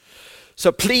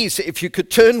So please, if you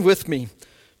could turn with me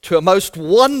to a most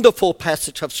wonderful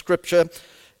passage of Scripture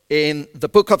in the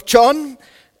book of John,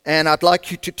 and I'd like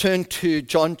you to turn to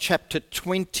John chapter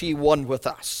 21 with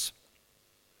us.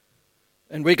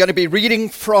 And we're going to be reading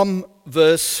from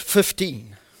verse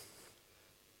 15.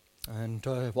 And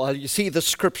while you see the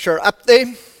Scripture up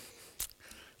there,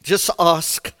 just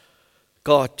ask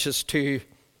God just to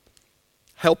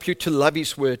help you to love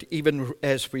His Word even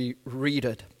as we read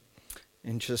it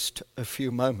in just a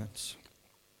few moments.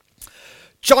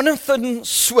 Jonathan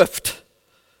Swift,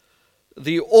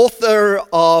 the author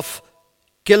of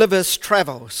Gulliver's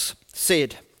Travels,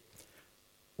 said,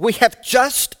 "We have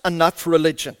just enough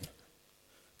religion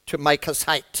to make us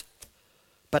hate,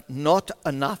 but not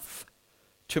enough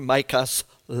to make us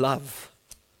love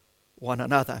one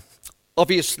another."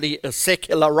 Obviously a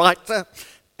secular writer,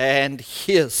 and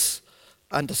his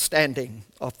understanding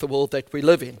of the world that we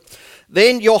live in.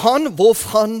 Then Johann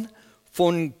Wolfgang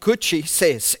von Goethe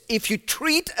says, if you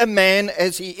treat a man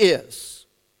as he is,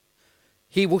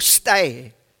 he will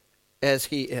stay as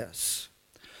he is.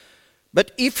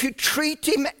 But if you treat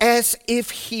him as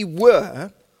if he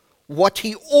were what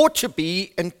he ought to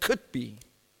be and could be,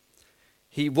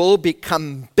 he will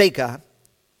become bigger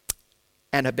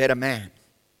and a better man.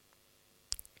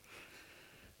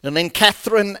 And then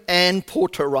Catherine Ann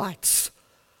Porter writes,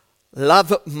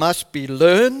 love must be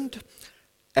learned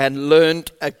and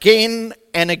learned again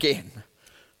and again.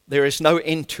 There is no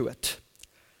end to it.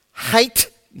 Hate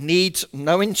needs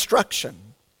no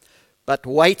instruction, but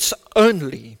waits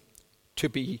only to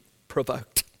be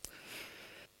provoked.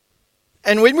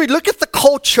 And when we look at the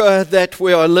culture that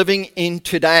we are living in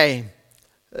today,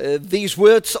 these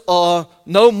words are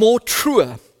no more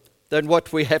truer than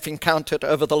what we have encountered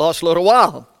over the last little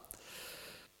while.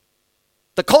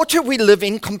 The culture we live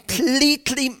in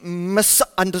completely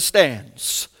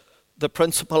misunderstands the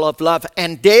principle of love,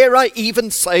 and dare I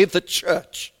even say the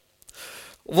church.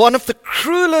 One of the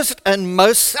cruelest and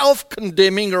most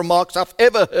self-condemning remarks I've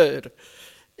ever heard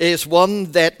is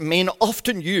one that men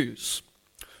often use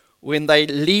when they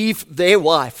leave their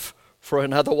wife for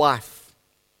another wife.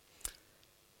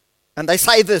 And they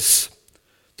say this,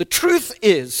 the truth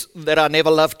is that I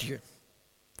never loved you.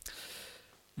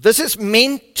 This is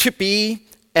meant to be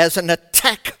as an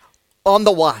attack on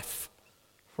the wife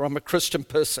from a Christian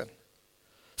person,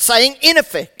 saying, in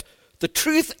effect, the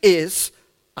truth is,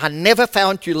 I never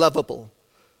found you lovable.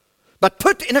 But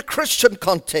put in a Christian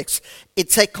context,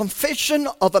 it's a confession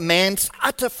of a man's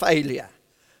utter failure,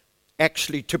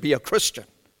 actually, to be a Christian.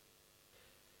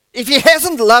 If he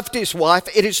hasn't loved his wife,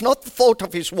 it is not the fault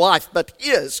of his wife, but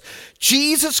his.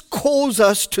 Jesus calls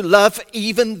us to love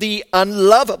even the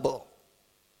unlovable,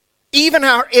 even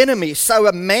our enemies. So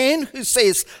a man who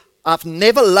says, I've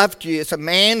never loved you, is a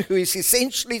man who is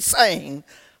essentially saying,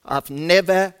 I've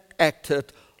never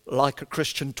acted like a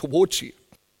Christian towards you.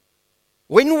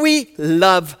 When we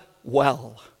love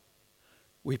well,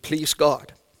 we please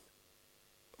God.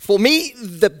 For me,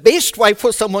 the best way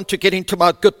for someone to get into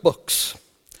my good books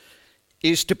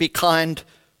is to be kind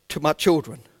to my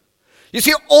children. You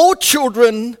see, all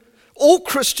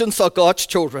Christians are God's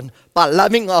children. By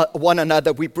loving one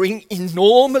another, we bring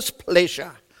enormous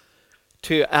pleasure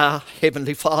to our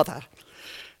Heavenly Father.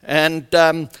 And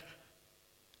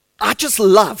I just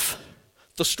love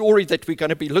the story that we're going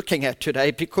to be looking at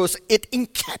today because it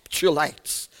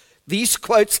encapsulates these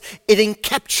quotes. It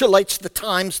encapsulates the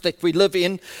times that we live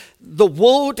in. The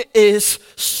world is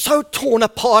so torn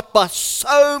apart by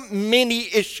so many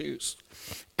issues.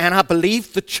 And I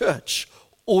believe the church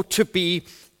ought to be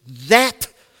that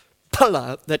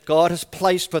pillar that God has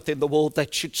placed within the world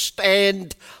that should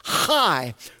stand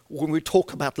high when we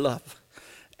talk about love.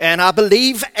 And I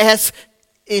believe as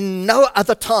in no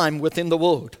other time within the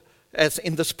world, as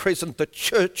in this present, the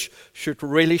church should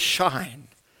really shine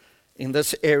in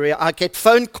this area. I get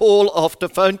phone call after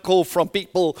phone call from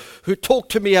people who talk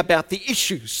to me about the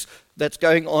issues that's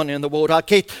going on in the world. I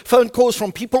get phone calls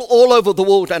from people all over the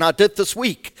world, and I did this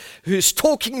week, who's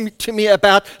talking to me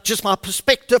about just my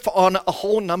perspective on a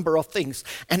whole number of things.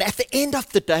 And at the end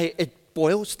of the day, it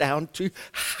boils down to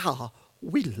how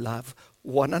we love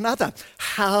one another,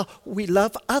 how we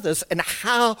love others, and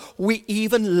how we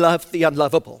even love the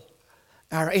unlovable,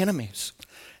 our enemies.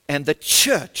 And the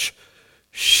church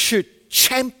should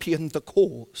champion the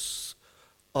cause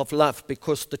of love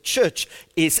because the church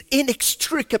is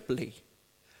inextricably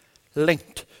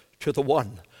linked to the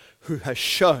one who has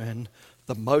shown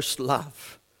the most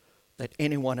love that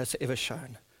anyone has ever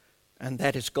shown, and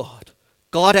that is God.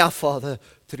 God our Father,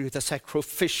 through the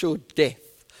sacrificial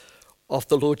death of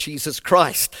the Lord Jesus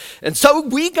Christ. And so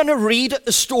we're going to read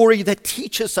a story that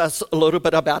teaches us a little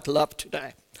bit about love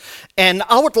today. And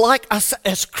I would like us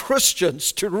as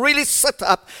Christians to really sit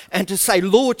up and to say,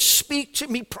 Lord, speak to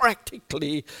me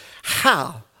practically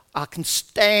how I can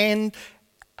stand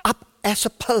up as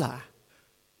a pillar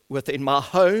within my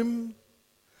home,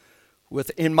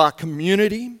 within my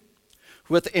community,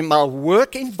 within my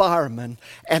work environment,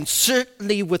 and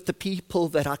certainly with the people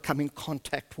that I come in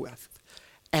contact with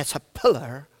as a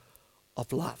pillar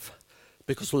of love.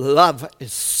 Because love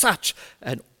is such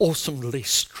an awesomely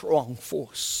strong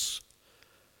force.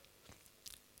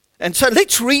 And so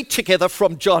let's read together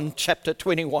from John chapter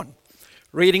 21,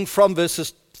 reading from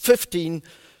verses 15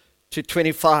 to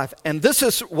 25. And this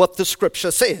is what the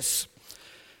scripture says.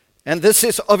 And this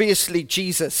is obviously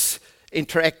Jesus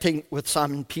interacting with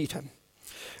Simon Peter.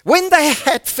 When they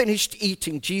had finished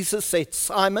eating, Jesus said,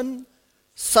 Simon,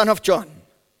 son of John,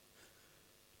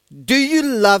 do you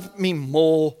love me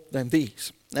more than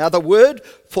these? Now the word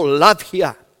for love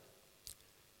here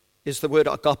is the word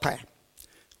agape,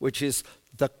 which is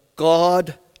the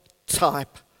God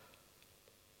type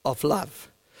of love.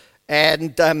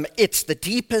 And it's the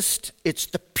deepest, it's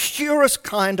the purest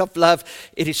kind of love.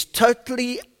 It is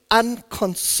totally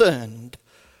unconcerned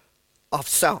of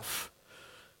self.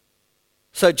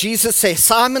 So Jesus says,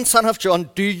 Simon, son of John,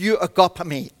 do you agape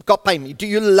me? Do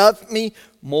you love me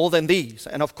more than these?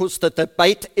 And of course, the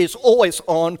debate is always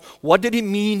on, what did he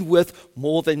mean with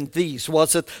more than these?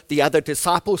 Was it the other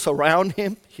disciples around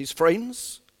him, his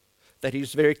friends, that he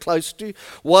was very close to?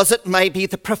 Was it maybe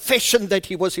the profession that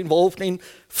he was involved in?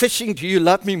 Fishing, do you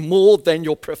love me more than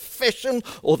your profession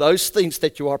or those things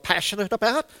that you are passionate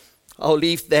about? I'll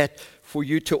leave that for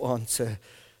you to answer.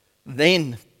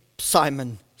 Then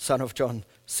Simon, son of John,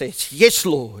 says, yes,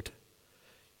 Lord,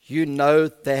 you know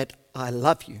that I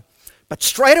love you. But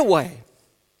straight away,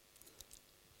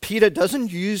 Peter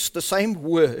doesn't use the same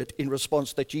word in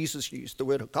response that Jesus used, the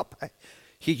word agape.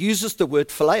 He uses the word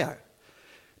phileo.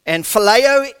 And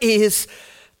phileo is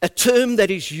a term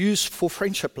that is used for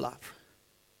friendship love.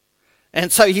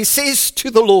 And so he says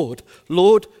to the Lord,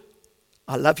 Lord,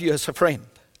 I love you as a friend.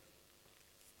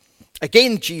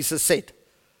 Again, Jesus said,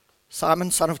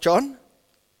 Simon, son of John,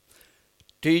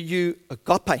 do you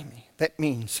agape me? That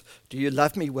means, do you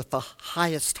love me with the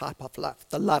highest type of love,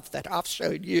 the love that I've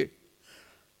showed you?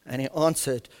 And he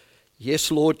answered, yes,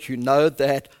 Lord, you know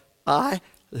that I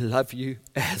love you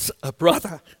as a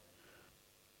brother.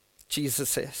 Jesus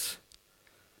says,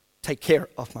 take care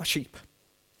of my sheep.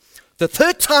 The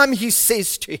third time he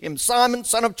says to him, Simon,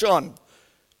 son of John,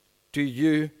 do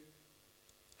you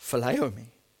phileo me?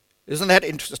 Isn't that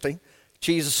interesting?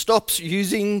 Jesus stops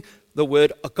using the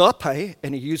word agape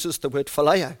and he uses the word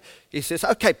phileo. He says,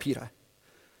 okay, Peter,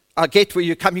 I get where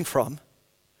you're coming from.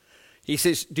 He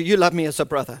says, do you love me as a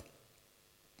brother?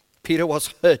 Peter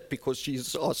was hurt because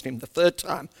Jesus asked him the third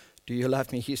time, do you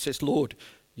love me? He says, Lord,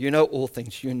 you know all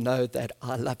things. You know that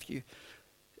I love you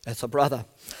as a brother.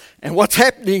 And what's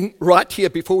happening right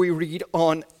here before we read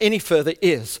on any further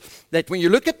is that when you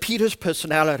look at Peter's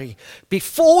personality,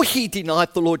 before he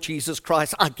denied the Lord Jesus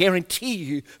Christ, I guarantee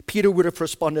you, Peter would have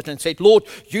responded and said, Lord,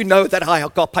 you know that I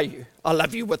agape you. I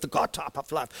love you with the God type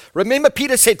of love. Remember,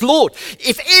 Peter said, Lord,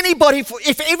 if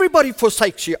everybody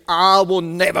forsakes you, I will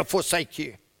never forsake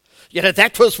you.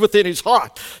 That was within his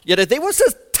heart. There was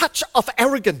a touch of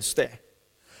arrogance there.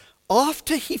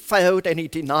 After he failed and he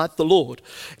denied the Lord,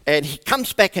 and he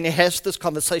comes back and he has this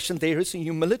conversation, there is a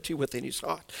humility within his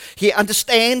heart. He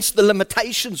understands the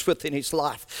limitations within his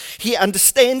life. He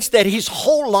understands that his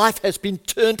whole life has been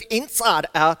turned inside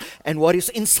out, and what is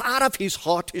inside of his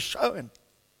heart is shown.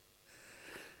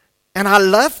 And I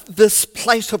love this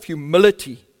place of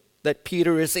humility that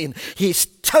Peter is in. He's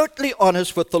totally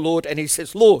honest with the Lord, and he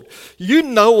says, Lord, you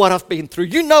know what I've been through.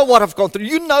 You know what I've gone through.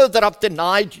 You know that I've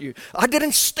denied you. I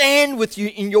didn't stand with you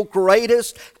in your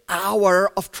greatest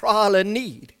hour of trial and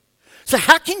need. So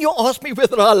how can you ask me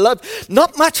whether I love?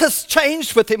 Not much has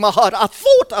changed within my heart. I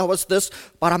thought I was this,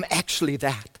 but I'm actually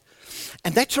that.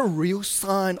 And that's a real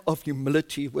sign of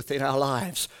humility within our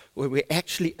lives, where we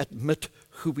actually admit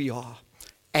who we are.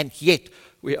 And yet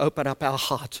we open up our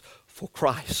hearts for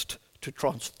Christ to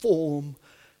transform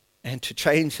and to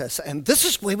change us. And this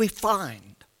is where we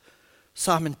find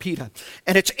Simon Peter.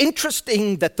 And it's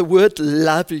interesting that the word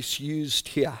love is used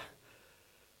here.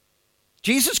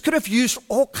 Jesus could have used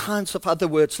all kinds of other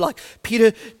words like,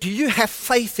 Peter, do you have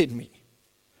faith in me?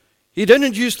 He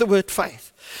didn't use the word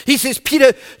faith. He says,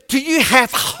 Peter, do you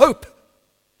have hope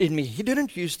in me? He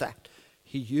didn't use that.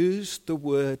 He used the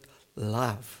word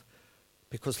love,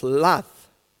 because love,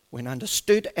 when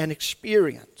understood and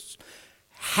experienced,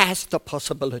 has the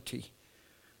possibility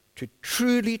to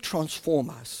truly transform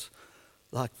us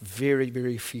like very,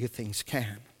 very few things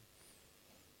can.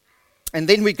 And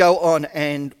then we go on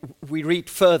and we read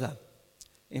further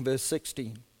in verse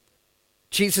 16.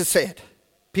 Jesus said,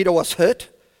 Peter was hurt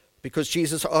because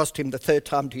Jesus asked him the third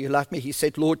time, do you love me? He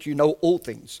said, Lord, you know all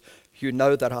things. You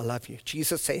know that I love you.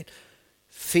 Jesus said,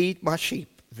 feed my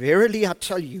sheep. Verily I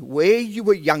tell you, when you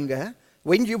were younger,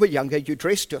 you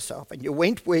dressed yourself and you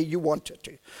went where you wanted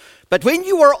to. But when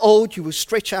you are old, you will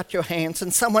stretch out your hands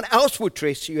and someone else will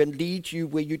dress you and lead you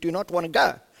where you do not want to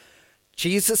go.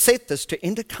 Jesus said this to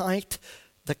indicate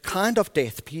the kind of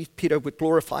death Peter would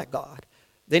glorify God.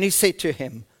 Then he said to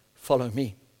him, follow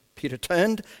me. Peter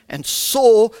turned and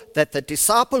saw that the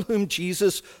disciple whom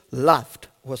Jesus loved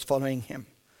was following him.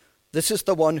 This is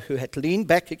the one who had leaned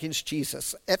back against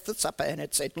Jesus at the supper and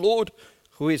had said, Lord,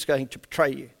 who is going to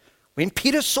betray you? When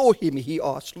Peter saw him, he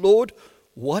asked, Lord,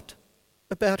 what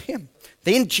about him?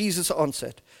 Then Jesus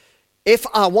answered, if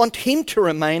I want him to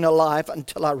remain alive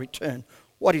until I return,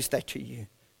 what is that to you?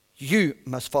 You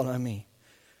must follow me.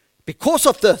 Because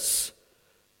of this,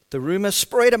 the rumor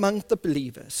spread among the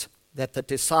believers that the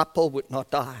disciple would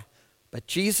not die. But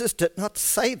Jesus did not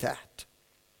say that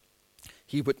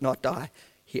he would not die.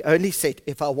 He only said,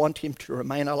 if I want him to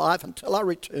remain alive until I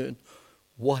return,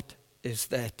 what is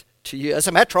that to you? As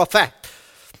a matter of fact,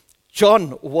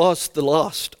 John was the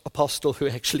last apostle who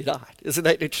actually died. Isn't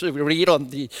that interesting? We read on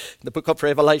the book of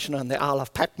Revelation on the Isle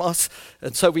of Patmos.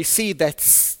 And so we see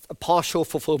that's a partial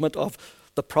fulfillment of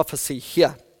the prophecy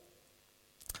here.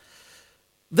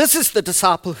 This is the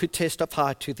disciple who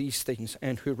testified to these things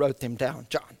and who wrote them down,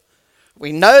 John.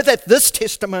 We know that this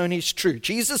testimony is true.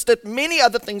 Jesus did many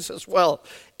other things as well.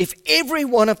 If every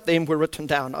one of them were written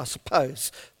down, I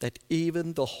suppose that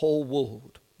even the whole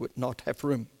world would not have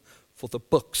room for the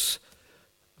books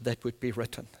that would be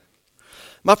written.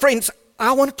 My friends,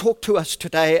 I want to talk to us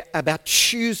today about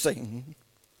choosing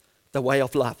the way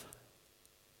of love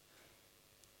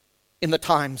in the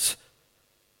times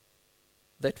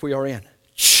that we are in.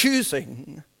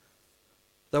 Choosing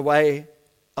the way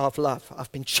of love.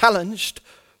 I've been challenged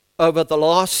over the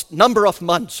last number of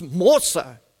months, more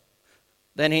so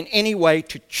than in any way,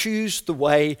 to choose the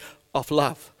way of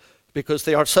love, because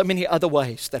there are so many other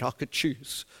ways that I could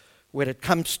choose when it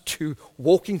comes to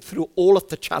walking through all of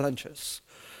the challenges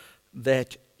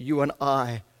that you and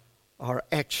I are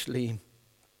actually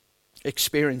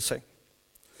experiencing.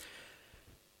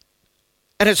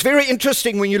 And it's very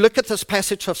interesting when you look at this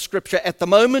passage of Scripture. At the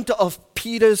moment of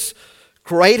Peter's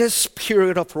greatest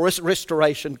period of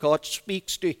restoration, God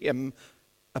speaks to him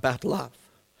about love.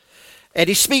 And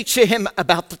he speaks to him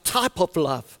about the type of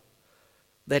love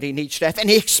that he needs to have. And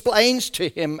he explains to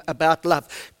him about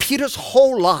love. Peter's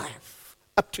whole life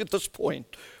up to this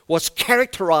point was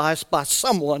characterized by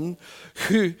someone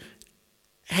who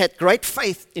had great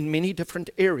faith in many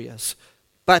different areas.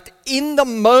 But in the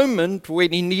moment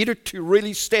when he needed to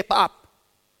really step up,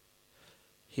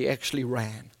 he actually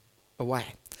ran away.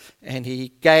 And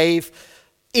he gave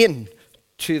in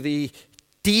to the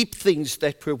deep things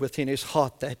that were within his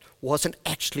heart that wasn't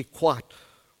actually quite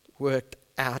worked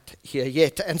out here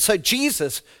yet. And so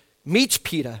Jesus meets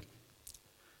Peter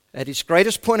at his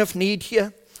greatest point of need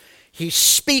here. He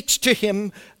speaks to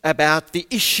him about the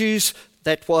issues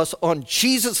that was on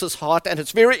Jesus' heart. And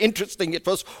it's very interesting. It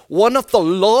was one of the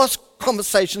last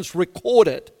conversations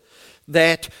recorded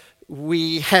that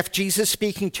we have Jesus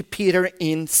speaking to Peter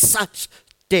in such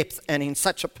depth and in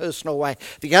such a personal way.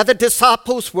 The other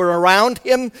disciples were around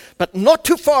him, but not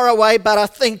too far away, but I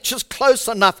think just close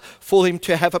enough for him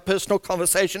to have a personal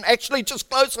conversation. Actually,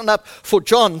 just close enough for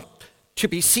John to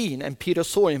be seen, and Peter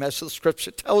saw him, as the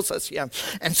scripture tells us here.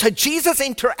 And so Jesus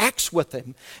interacts with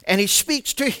him, and he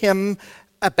speaks to him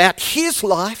about his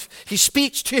life. He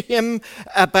speaks to him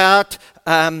about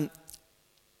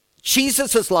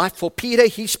Jesus' life for Peter.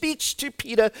 He speaks to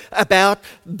Peter about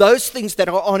those things that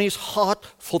are on his heart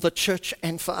for the church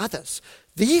and for others.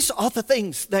 These are the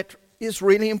things that is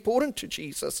really important to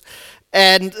Jesus.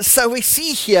 And so we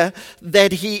see here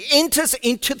that he enters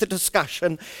into the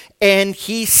discussion and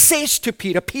he says to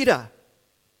Peter, Peter,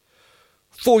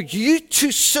 for you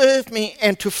to serve me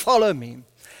and to follow me,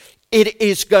 it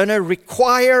is going to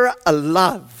require a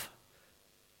love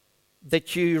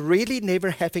that you really never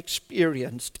have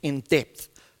experienced in depth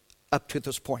up to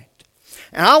this point.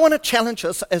 And I want to challenge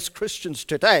us as Christians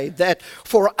today that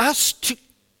for us to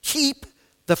keep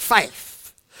the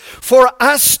faith, for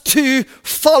us to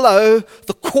follow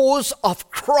the cause of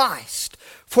Christ,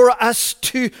 for us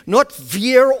to not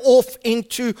veer off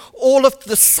into all of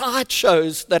the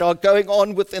sideshows that are going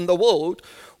on within the world,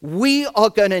 we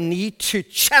are going to need to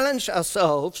challenge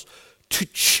ourselves to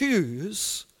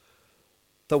choose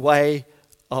the way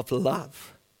of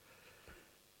love.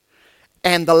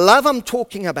 And the love I'm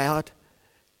talking about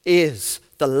is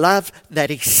the love that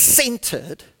is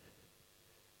centered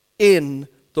in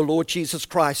the Lord Jesus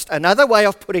Christ. Another way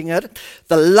of putting it,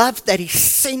 the love that is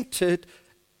centered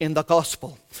in the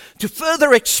gospel. To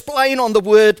further explain on the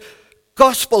word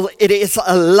gospel, it is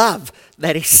a love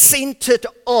that is centered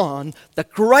on the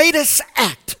greatest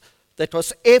act that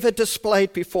was ever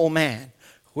displayed before man,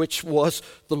 which was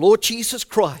the Lord Jesus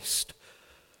Christ,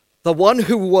 the one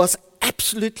who was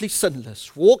absolutely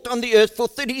sinless, walked on the earth for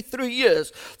 33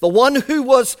 years, the one who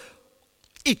was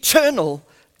eternal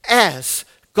as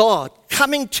God,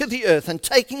 coming to the earth and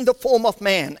taking the form of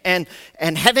man and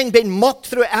having been mocked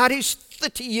throughout his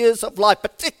 30 years of life,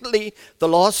 particularly the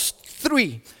last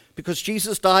 3, because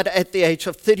Jesus died at the age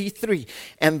of 33.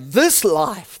 And this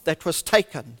life that was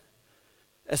taken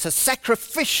as a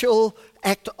sacrificial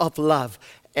act of love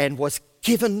and was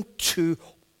given to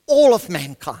all of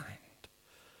mankind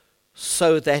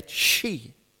so that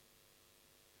she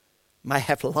may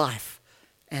have life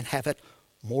and have it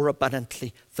more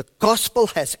abundantly. The gospel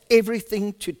has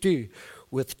everything to do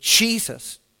with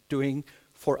Jesus doing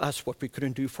for us what we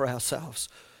couldn't do for ourselves,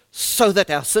 so that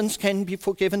our sins can be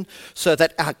forgiven, so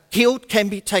that our guilt can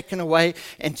be taken away,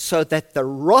 and so that the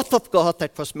wrath of God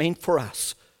that was meant for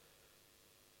us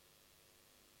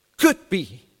could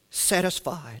be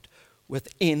satisfied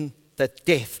within the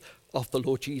death of the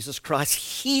Lord Jesus Christ.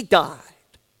 He died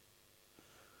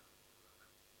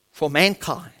for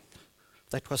mankind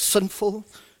that was sinful,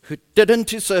 who didn't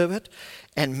deserve it,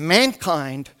 and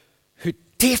mankind who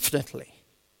definitely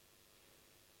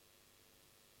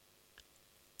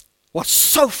was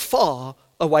so far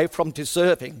away from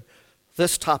deserving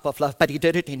this type of love, but he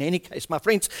did it in any case. My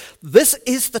friends, this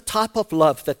is the type of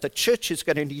love that the church is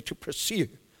going to need to pursue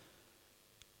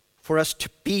for us to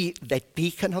be that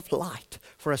beacon of light,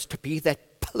 for us to be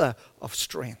that pillar of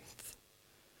strength,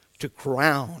 to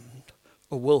ground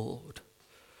a world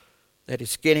that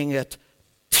is getting it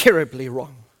terribly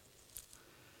wrong.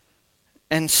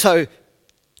 And so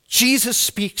Jesus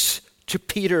speaks to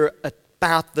Peter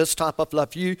about this type of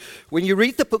love. When you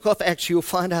read the book of Acts, you'll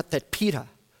find out that Peter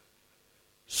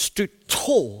stood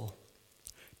tall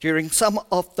during some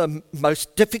of the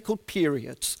most difficult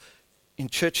periods in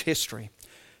church history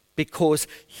because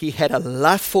he had a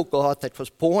love for God that was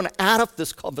born out of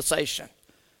this conversation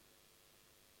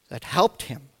that helped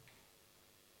him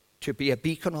to be a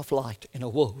beacon of light in a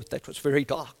world that was very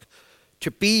dark,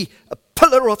 to be a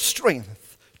pillar of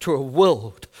strength to a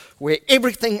world where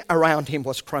everything around him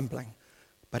was crumbling.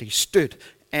 But he stood,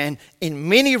 and in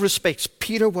many respects,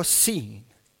 Peter was seen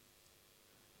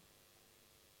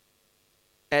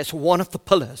as one of the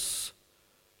pillars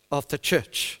of the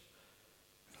church.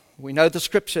 We know the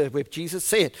scripture where Jesus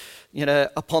said,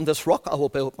 upon this rock I will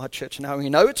build my church. Now we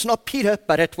know it's not Peter,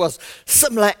 but it was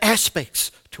similar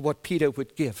aspects to what Peter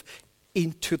would give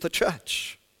into the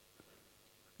church.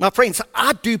 My friends,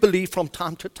 I do believe from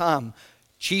time to time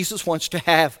Jesus wants to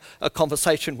have a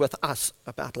conversation with us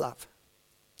about love.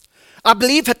 I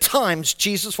believe at times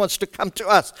Jesus wants to come to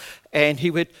us and he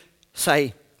would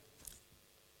say,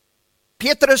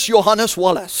 Petrus Johannes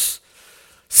Wallace,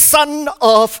 son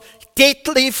of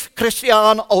Detlef Christian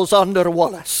Alexander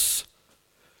Wallace,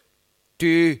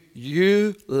 do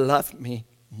you love me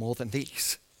more than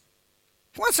these?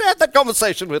 He wants to have that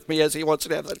conversation with me as he wants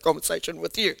to have that conversation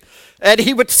with you. And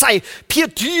he would say, Peter,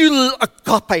 do you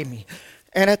agape me?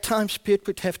 And at times Peter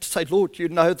would have to say, Lord, you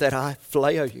know that I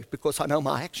phileo you because I know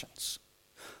my actions.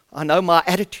 I know my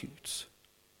attitudes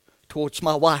towards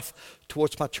my wife,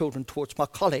 towards my children, towards my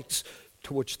colleagues,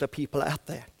 towards the people out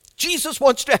there. Jesus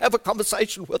wants to have a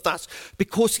conversation with us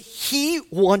because he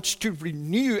wants to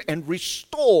renew and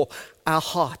restore our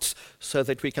hearts so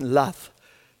that we can love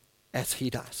as he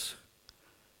does.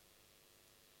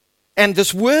 And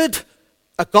this word,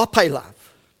 agape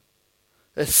love,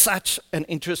 is such an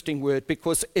interesting word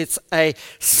because it's a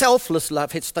selfless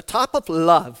love. It's the type of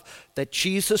love that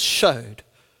Jesus showed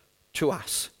to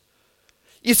us.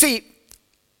 You see,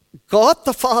 God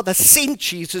the Father sent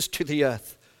Jesus to the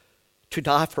earth to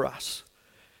die for us.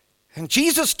 And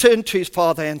Jesus turned to his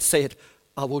Father and said,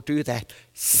 I will do that.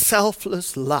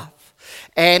 Selfless love.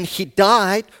 And he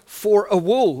died for a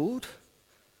world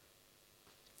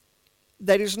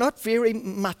that is not very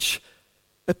much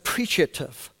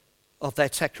appreciative of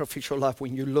that sacrificial love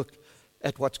when you look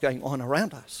at what's going on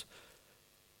around us.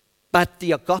 But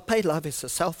the agape love is a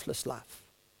selfless love.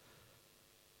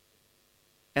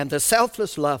 And the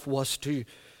selfless love was to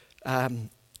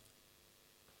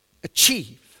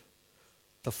achieve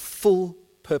the full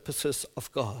purposes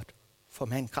of God for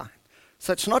mankind.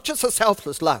 So it's not just a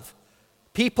selfless love,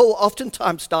 People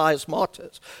oftentimes die as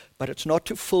martyrs, but it's not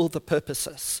to fulfill the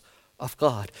purposes of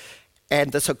God.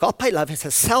 And this agape love is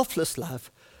a selfless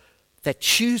love that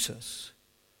chooses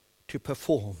to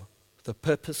perform the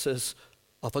purposes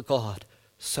of a God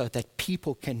so that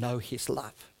people can know his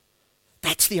love.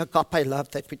 That's the agape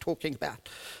love that we're talking about.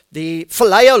 The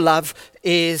phileo love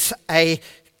is a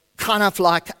kind of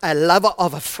like a lover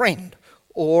of a friend,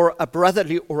 or a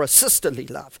brotherly or a sisterly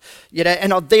love.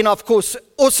 And then, of course,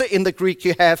 also in the Greek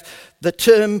you have the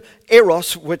term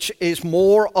eros, which is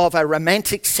more of a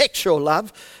romantic sexual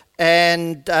love,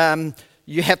 and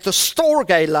you have the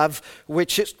storge love,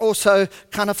 which is also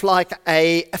kind of like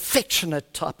a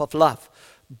affectionate type of love.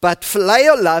 But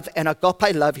phileo love and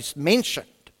agape love is mentioned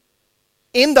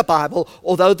in the Bible,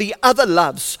 although the other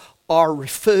loves are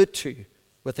referred to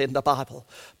within the Bible.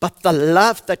 But the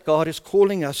love that God is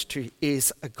calling us to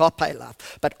is agape love.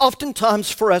 But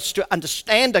oftentimes for us to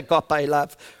understand agape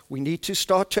love, we need to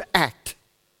start to act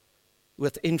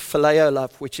within phileo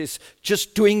love, which is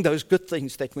just doing those good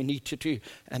things that we need to do.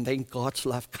 And then God's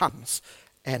love comes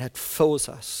and it fills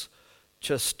us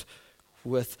just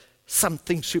with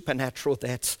something supernatural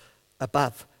that's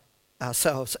above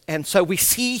ourselves. And so we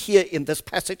see here in this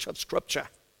passage of Scripture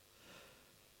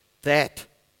that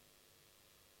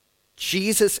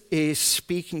Jesus is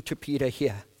speaking to Peter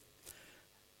here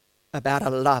about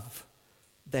a love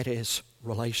that is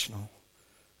relational.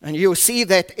 And you'll see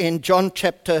that in John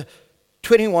chapter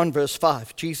 21, verse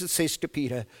 5. Jesus says to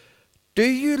Peter, "Do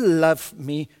you love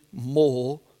me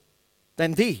more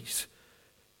than these?"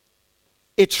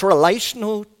 It's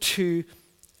relational to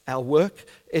our work.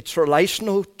 It's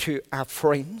relational to our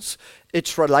friends.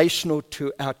 It's relational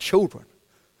to our children.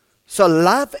 So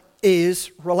love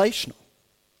is relational.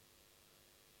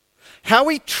 How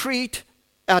we treat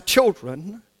our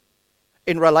children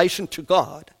in relation to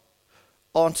God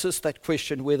answers that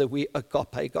question whether we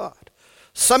agape God.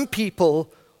 Some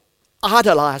people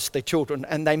idolize their children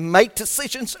and they make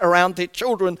decisions around their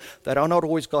children that are not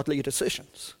always godly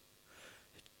decisions.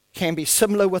 It can be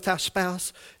similar with our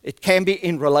spouse. It can be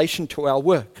in relation to our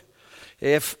work.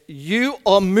 If you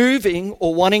are moving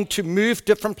or wanting to move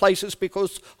different places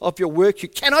because of your work, you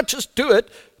cannot just do it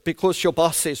because your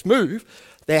boss says move.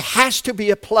 There has to be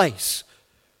a place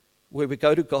where we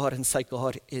go to God and say,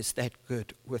 "God, is that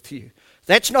good with you?"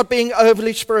 That's not being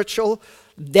overly spiritual.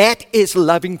 That is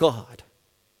loving God.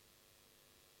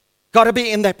 Got to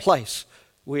be in that place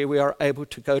where we are able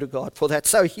to go to God for that.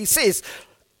 So he says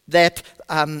that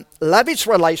love is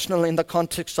relational in the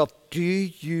context of, do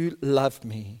you love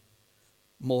me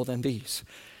more than these?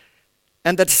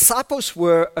 And the disciples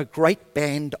were a great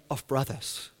band of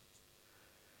brothers.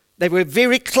 They were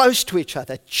very close to each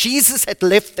other. Jesus had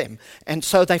left them, and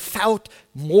so they felt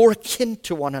more akin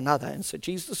to one another. And so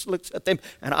Jesus looks at them,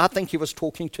 and I think he was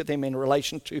talking to them in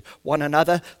relation to one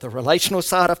another, the relational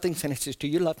side of things, and he says, "Do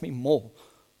you love me more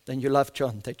than you love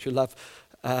John, that you love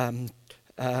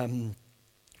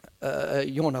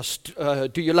Jonas?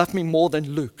 Do you love me more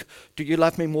than Luke? Do you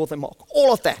love me more than Mark?"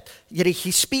 All of that. Yet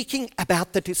he's speaking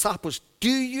about the disciples.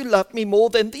 Do you love me more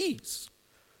than these?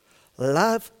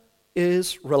 Love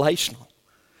is relational,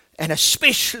 and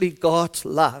especially God's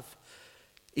love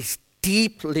is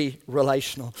deeply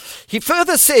relational. He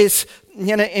further says,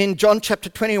 in John chapter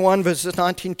 21, verses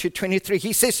 19 to 23,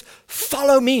 he says,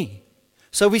 "Follow me."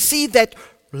 So we see that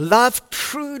love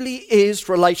truly is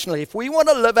relational. If we want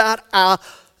to live out our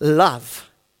love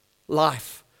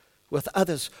life with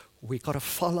others, we've got to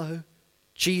follow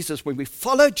Jesus. When we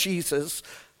follow Jesus,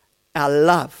 our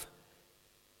love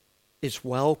is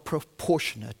well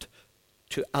proportionate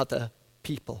to other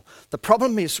people. The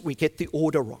problem is we get the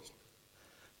order wrong.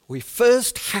 We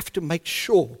first have to make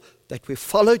sure that we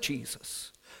follow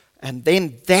Jesus, and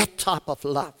then that type of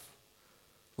love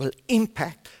will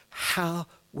impact how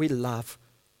we love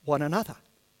one another.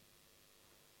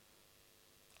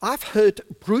 I've heard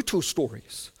brutal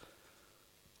stories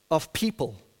of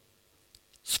people,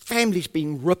 families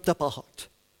being ripped apart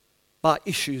by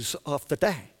issues of the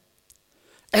day.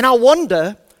 And I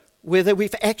wonder whether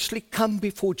we've actually come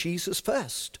before Jesus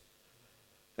first,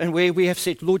 and where we have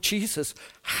said, "Lord Jesus,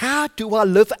 how do I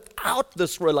live out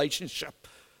this relationship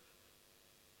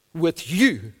with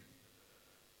you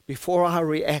before I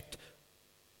react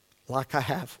like I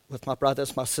have with my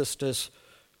brothers, my sisters,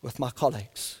 with my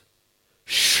colleagues?"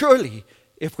 Surely,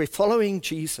 if we're following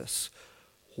Jesus,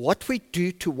 what we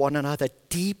do to one another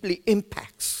deeply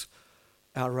impacts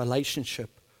our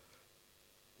relationship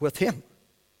with him.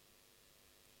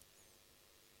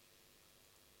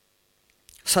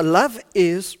 So love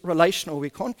is relational. We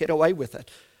can't get away with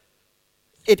it.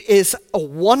 It is a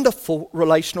wonderful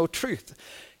relational truth.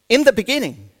 In the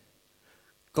beginning,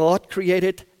 God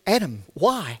created Adam.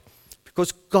 Why?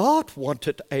 Because God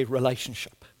wanted a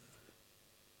relationship.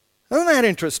 Isn't that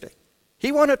interesting?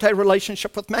 He wanted a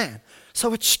relationship with man.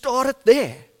 So it started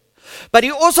there. But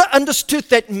he also understood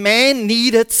that man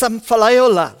needed some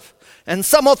phileo love and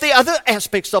some of the other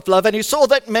aspects of love. And he saw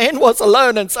that man was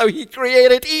alone, and so he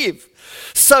created Eve.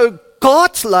 So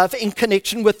God's love in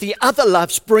connection with the other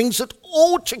loves brings it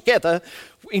all together,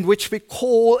 in which we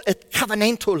call it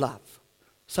covenantal love.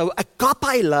 So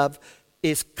agape love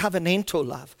is covenantal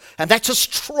love. And that's a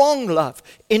strong love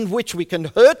in which we can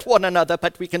hurt one another,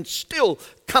 but we can still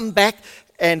come back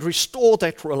and restore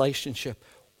that relationship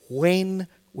when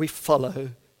we follow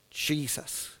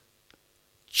Jesus.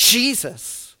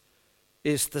 Jesus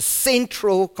is the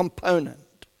central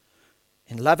component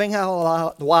in loving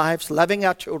our wives, loving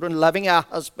our children, loving our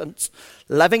husbands,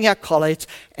 loving our colleagues,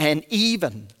 and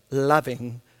even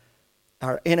loving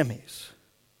our enemies.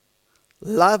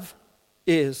 Love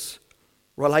is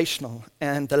relational.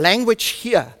 And the language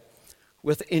here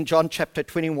within John chapter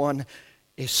 21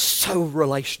 is so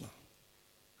relational.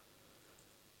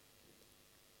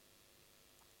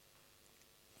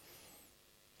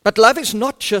 But love is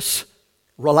not just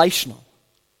relational.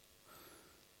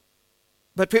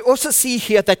 But we also see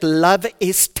here that love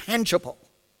is tangible.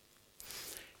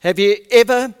 Have you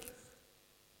ever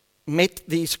met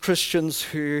these Christians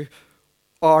who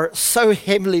are so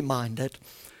heavenly minded,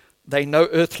 they know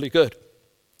earthly good?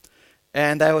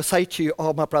 And they will say to you,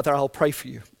 "Oh, my brother, I'll pray for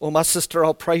you." Or, "My sister,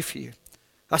 I'll pray for you.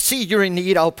 I see you're in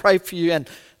need, I'll pray for you." And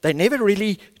they never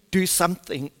really do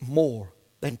something more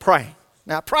than praying.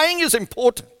 Now, praying is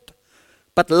important,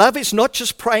 but love is not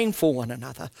just praying for one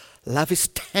another. Love is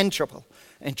tangible.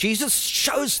 And Jesus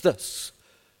shows this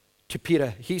to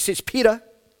Peter. He says, "Peter,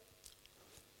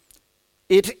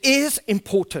 it is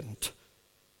important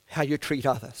how you treat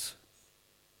others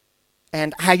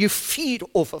and how you feed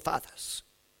off of others.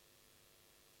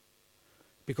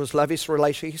 Because love is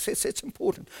relational." He says it's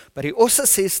important. But he also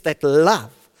says that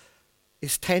love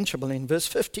is tangible. In verse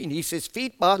 15, he says,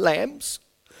 "Feed my lambs."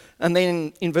 And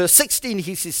then in verse 16,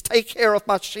 he says, "Take care of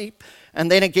my sheep."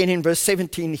 And then again in verse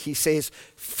 17, he says,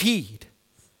 "Feed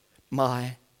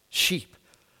my sheep."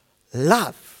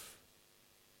 Love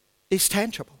is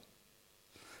tangible.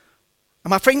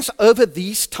 And my friends, over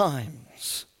these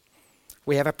times,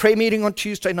 we have a prayer meeting on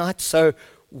Tuesday night, so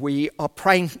we are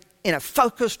praying in a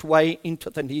focused way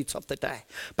into the needs of the day.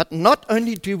 But not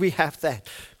only do we have that,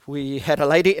 we had a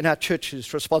lady in our church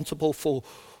who's responsible for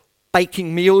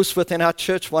baking meals within our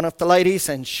church, one of the ladies,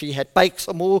 and she had baked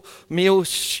some more meals.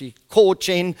 She called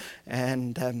Jen,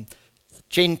 and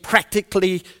Jen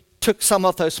practically took some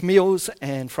of those meals,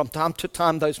 and from time to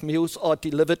time those meals are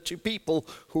delivered to people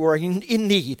who are in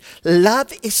need.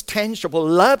 Love is tangible.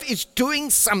 Love is doing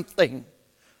something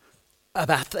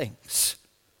about things.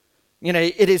 You know,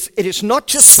 it is not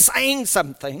just saying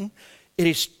something, it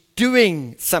is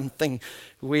doing something.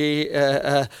 We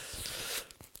have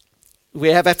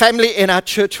a family in our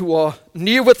church who are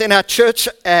new within our church,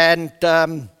 and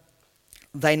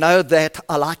they know that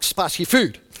I like spicy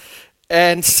food.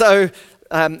 And so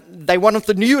they're one of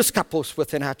the newest couples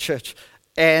within our church.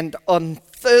 And on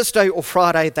Thursday or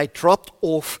Friday, they dropped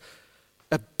off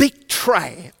a big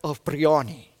tray of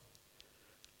biryani,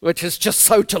 which is just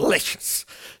so delicious,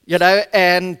 you know.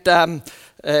 And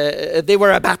there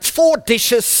were about 4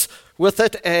 dishes with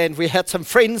it, and we had some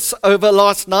friends over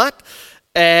last night,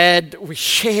 and we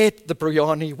shared the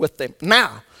biryani with them.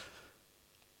 Now,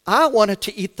 I wanted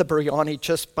to eat the biryani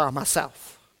just by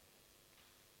myself.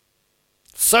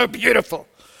 So beautiful.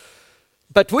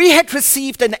 But we had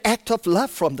received an act of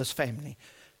love from this family.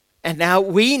 And now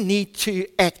we need to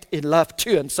act in love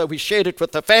too. And so we shared it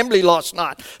with the family last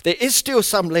night. There is still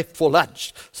some left for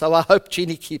lunch. So I hope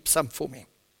Jeannie keeps some for me.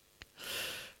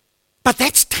 But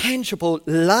that's tangible.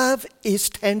 Love is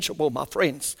tangible, my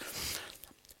friends.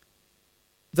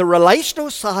 The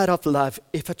relational side of love,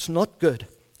 if it's not good,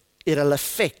 it'll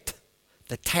affect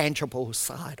the tangible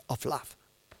side of love.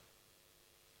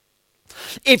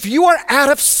 If you are out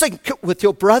of sync with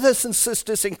your brothers and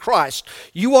sisters in Christ,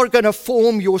 you are going to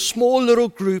form your small little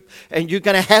group, and you're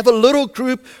going to have a little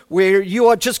group where you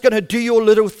are just going to do your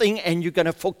little thing, and you're going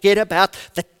to forget about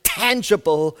the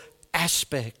tangible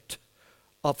aspect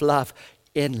of love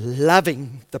in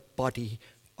loving the body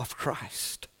of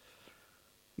Christ.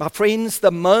 My friends,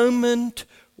 the moment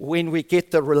when we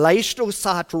get the relational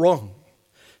side wrong,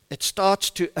 it starts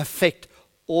to affect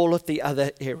all of the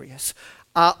other areas.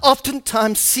 I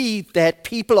oftentimes see that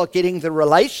people are getting the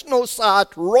relational side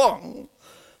wrong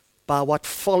by what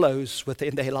follows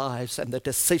within their lives and the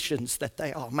decisions that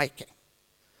they are making.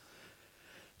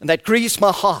 And that grieves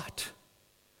my heart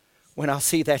when I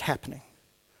see that happening.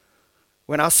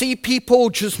 When I see people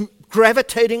just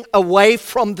gravitating away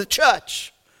from the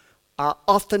church, I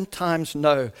oftentimes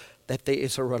know that there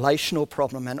is a relational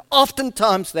problem. And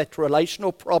oftentimes that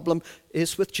relational problem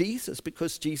is with Jesus,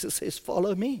 because Jesus says,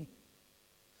 follow me.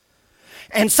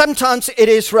 And sometimes it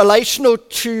is relational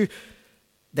to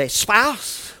their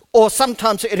spouse, or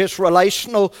sometimes it is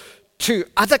relational to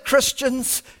other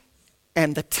Christians,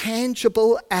 and the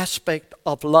tangible aspect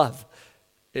of love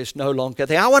is no longer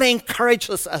there. I want to encourage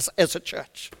us as a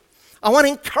church. I want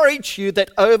to encourage you that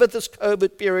over this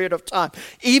COVID period of time,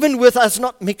 even with us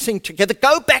not mixing together,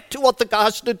 go back to what the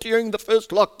guys did during the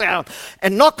first lockdown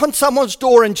and knock on someone's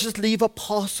door and just leave a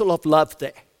parcel of love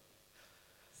there.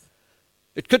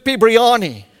 It could be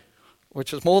biryani,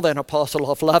 which is more than a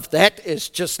parcel of love. That is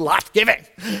just life-giving.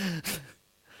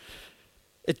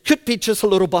 It could be just a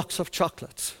little box of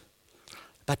chocolates.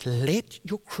 But let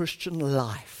your Christian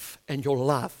life and your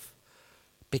love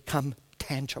become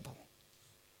tangible.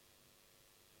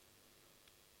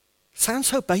 Sounds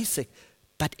so basic,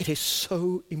 but it is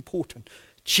so important.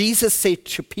 Jesus said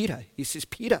to Peter, he says,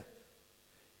 Peter,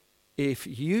 if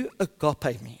you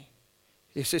agape me,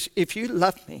 he says, if you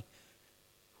love me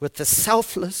with the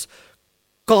selfless,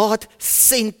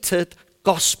 God-centered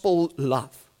gospel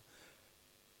love,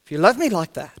 if you love me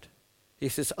like that, he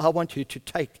says, I want you to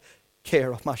take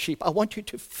care of my sheep. I want you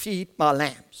to feed my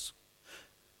lambs.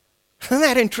 Isn't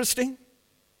that interesting?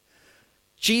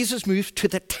 Jesus moves to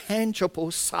the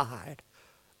tangible side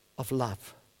of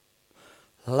love.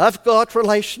 Love God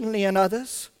relationally and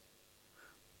others,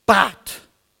 but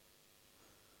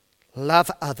love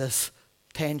others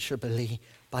tangibly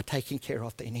by taking care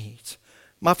of their needs.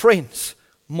 My friends,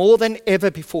 more than ever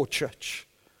before, church,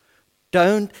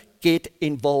 don't get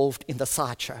involved in the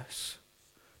sideshows.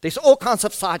 There's all kinds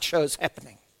of sideshows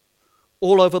happening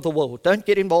all over the world. Don't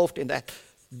get involved in that.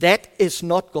 That is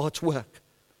not God's work.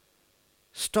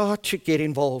 Start to get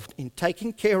involved in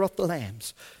taking care of the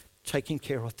lambs, taking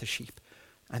care of the sheep.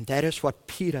 And that is what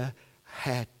Peter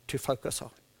had to focus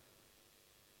on.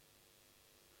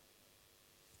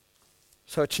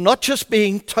 So it's not just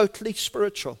being totally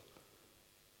spiritual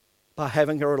by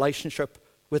having a relationship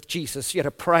with Jesus,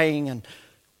 praying and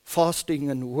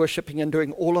fasting and worshiping and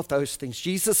doing all of those things.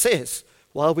 Jesus says,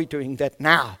 while we're doing that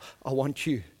now, I want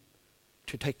you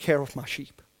to take care of my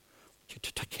sheep,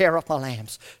 to take care of my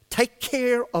lambs, take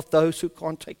care of those who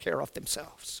can't take care of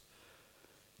themselves.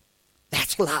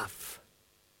 That's love.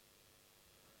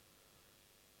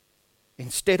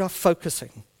 Instead of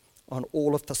focusing on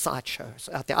all of the sideshows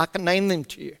out there. I can name them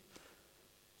to you,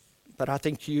 but I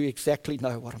think you exactly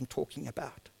know what I'm talking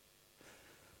about.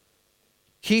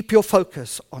 Keep your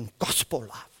focus on gospel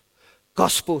love,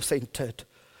 gospel-centered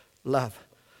love.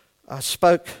 I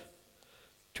spoke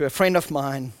to a friend of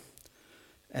mine,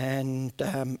 and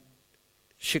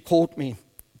she called me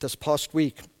this past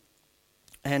week,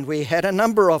 and we had a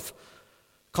number of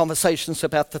conversations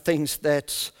about the things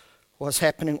that was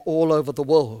happening all over the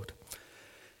world.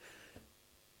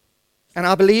 And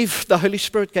I believe the Holy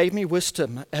Spirit gave me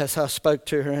wisdom as I spoke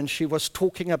to her, and she was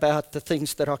talking about the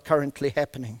things that are currently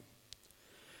happening.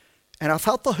 And I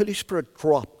felt the Holy Spirit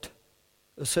dropped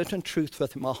a certain truth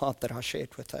within my heart that I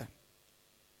shared with her.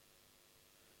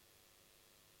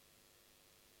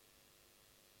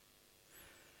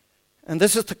 And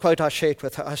this is the quote I shared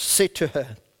with her. I said to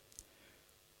her,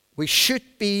 we should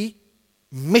be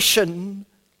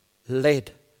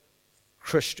mission-led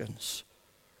Christians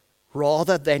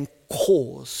rather than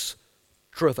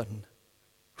cause-driven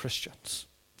Christians.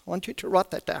 I want you to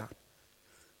write that down.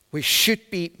 We should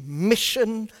be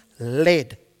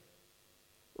mission-led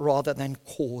rather than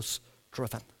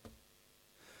cause-driven.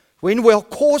 When we're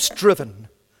cause-driven,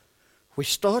 we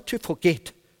start to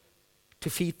forget to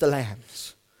feed the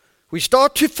lambs. We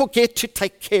start to forget to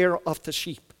take care of the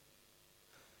sheep.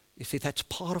 You see, that's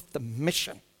part of the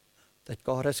mission that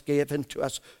God has given to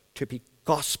us, to be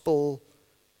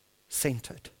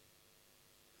gospel-centered.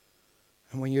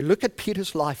 And when you look at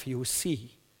Peter's life, you will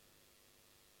see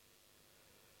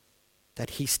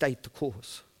that he stayed the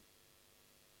course.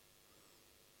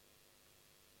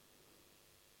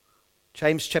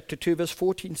 James chapter 2 verse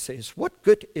 14 says, what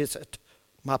good is it,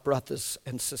 my brothers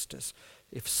and sisters,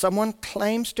 if someone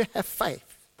claims to have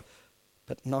faith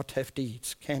but not have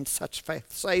deeds? Can such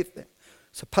faith save them?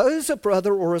 Suppose a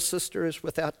brother or a sister is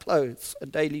without clothes and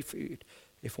daily food.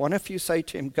 If one of you say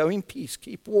to him, go in peace,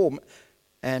 keep warm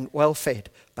and well fed,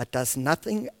 but does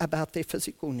nothing about their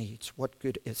physical needs, what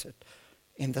good is it?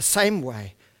 In the same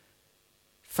way,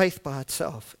 faith by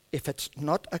itself, if it's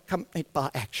not accompanied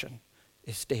by action,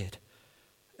 is dead.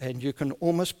 And you can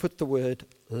almost put the word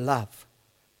love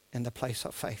in the place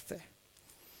of faith there.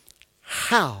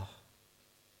 How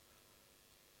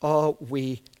are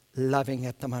we loving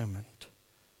at the moment?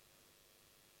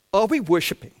 Are we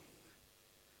worshiping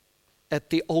at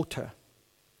the altar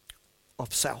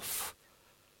of self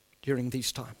during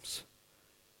these times?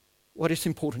 What is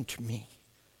important to me?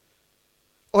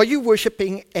 Are you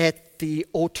worshiping at the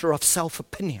altar of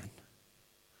self-opinion?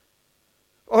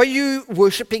 Are you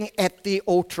worshiping at the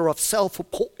altar of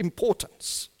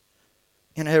self-importance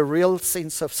in a real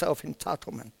sense of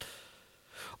self-entitlement?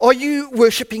 Are you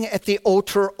worshiping at the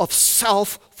altar of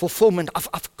self-fulfillment?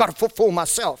 I've got to fulfill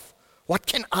myself. What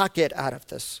can I get out of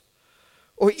this?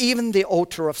 Or even the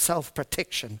altar of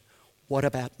self-protection. What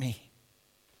about me?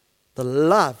 The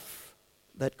love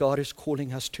that God is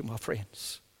calling us to, my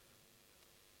friends,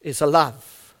 is a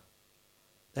love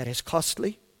that is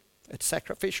costly. It's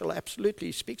sacrificial, absolutely.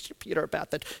 He speaks to Peter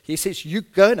about that. He says, you're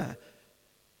going to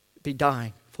be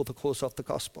dying for the cause of the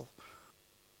gospel.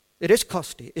 It is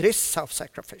costly. It is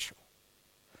self-sacrificial.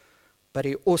 But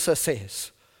he also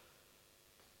says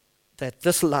that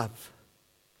this love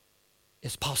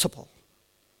is possible.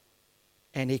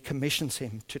 And he commissions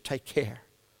him to take care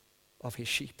of his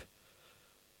sheep.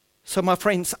 So my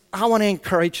friends, I want to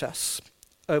encourage us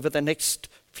over the next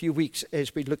few weeks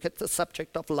as we look at the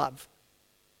subject of love,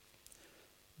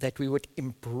 that we would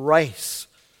embrace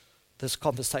this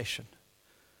conversation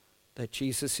that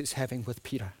Jesus is having with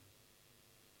Peter.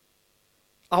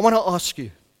 I want to ask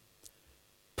you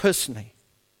personally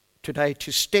today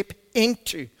to step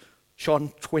into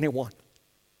John 21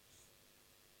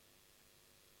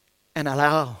 and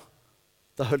allow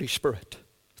the Holy Spirit,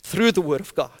 through the Word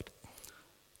of God,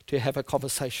 to have a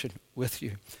conversation with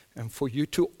you and for you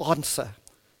to answer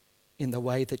in the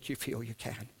way that you feel you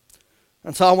can.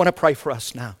 And so I want to pray for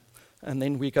us now, and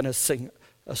then we're going to sing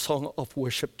a song of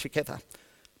worship together.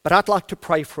 But I'd like to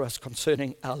pray for us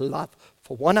concerning our love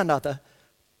for one another,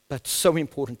 but so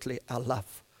importantly, our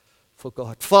love for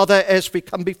God. Father, as we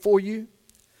come before you,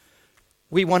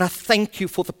 we want to thank you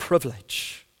for the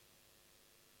privilege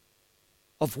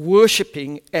of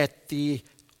worshiping at the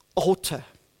altar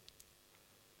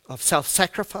of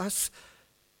self-sacrifice,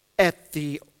 at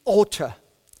the altar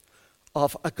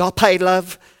of agape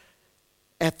love,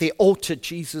 at the altar,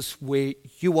 Jesus, where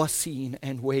you are seen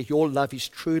and where your love is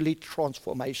truly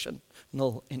transformational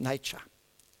in nature.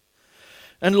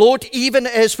 And Lord, even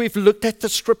as we've looked at the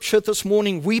scripture this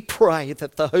morning, we pray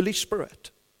that the Holy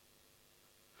Spirit,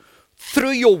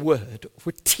 through your word,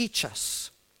 would teach us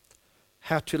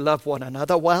how to love one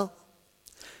another well.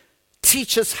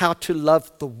 Teach us how to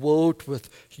love the world with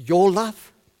your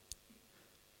love.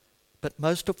 But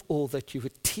most of all, that you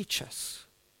would teach us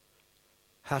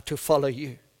how to follow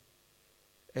you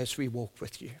as we walk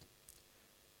with you.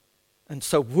 And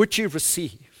so would you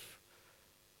receive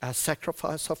our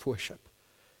sacrifice of worship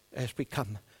as we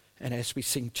come and as we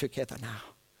sing together now,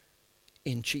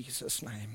 in Jesus' name.